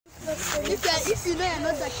If you know you're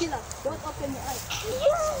not the killer, don't open your eyes.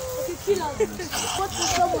 Okay, killer. What for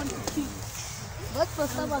someone to kill? What for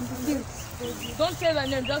someone to kill? Don't say the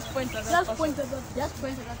name, just point at that Just person. point at that. Just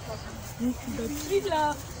point at that person. The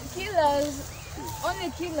killer. Killers.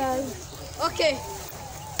 Only killers. Okay.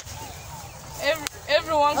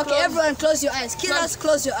 Everyone Okay, close. everyone close your eyes. Killers,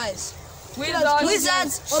 close your eyes.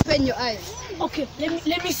 Wizards, open your eyes. Okay,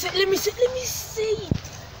 let me say it.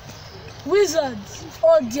 Wizards,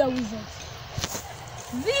 oh dear wizards.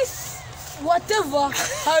 This whatever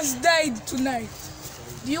has died tonight.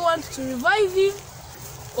 Do you want to revive him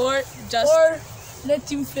Or just or let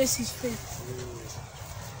him face his fate?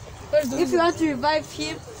 If you want to revive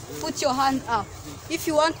him, put your hand up. If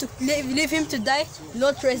you want to leave him to die,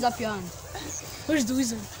 not raise up your hand. Where's the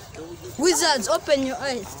wizard? Wizards, open your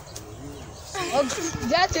eyes.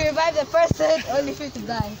 You have to revive the person or leave him to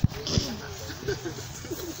die.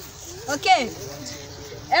 Okay.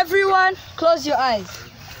 Everyone, close your eyes.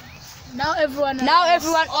 Now everyone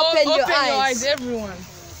Open your eyes. everyone.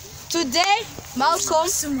 Today, Malcolm.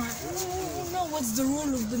 Listen, man. You know what's the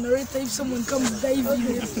rule of the narrator if someone comes diving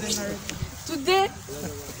in? Today,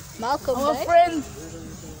 Malcolm our died. friend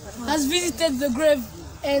has visited the grave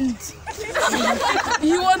and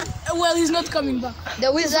he's not coming back.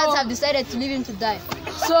 The wizards have decided to leave him to die.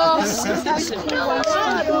 So,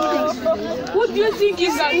 who do you think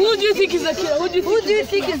is the killer? Who do you think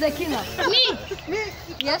is the killer? Me.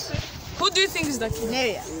 Yes? Who do you think is the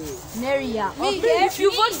killer? Neria. Okay. If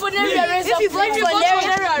you vote for Neria, raise up your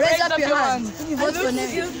hand. Raise up your hand. If you vote for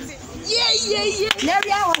Neria. Yeah.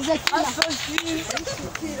 Neria was the killer.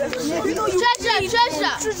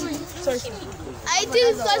 Treasure. I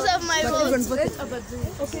think because of my vote.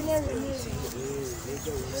 Okay, Neria.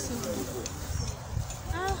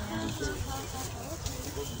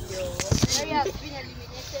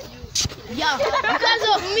 Yeah, because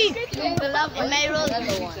of me. In my role.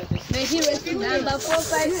 May he rest in peace. Number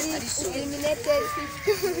 456 eliminated.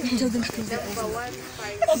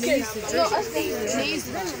 Okay.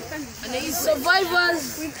 Survivors,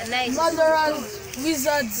 murderers,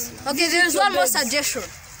 wizards. Okay, there is one more suggestion.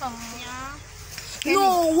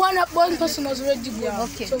 No, one person was already gone.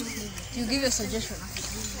 Okay. So, You give a suggestion.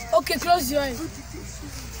 okay, close your eyes.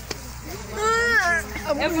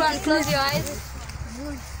 Everyone close your eyes.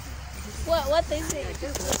 What they say?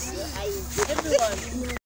 Everyone.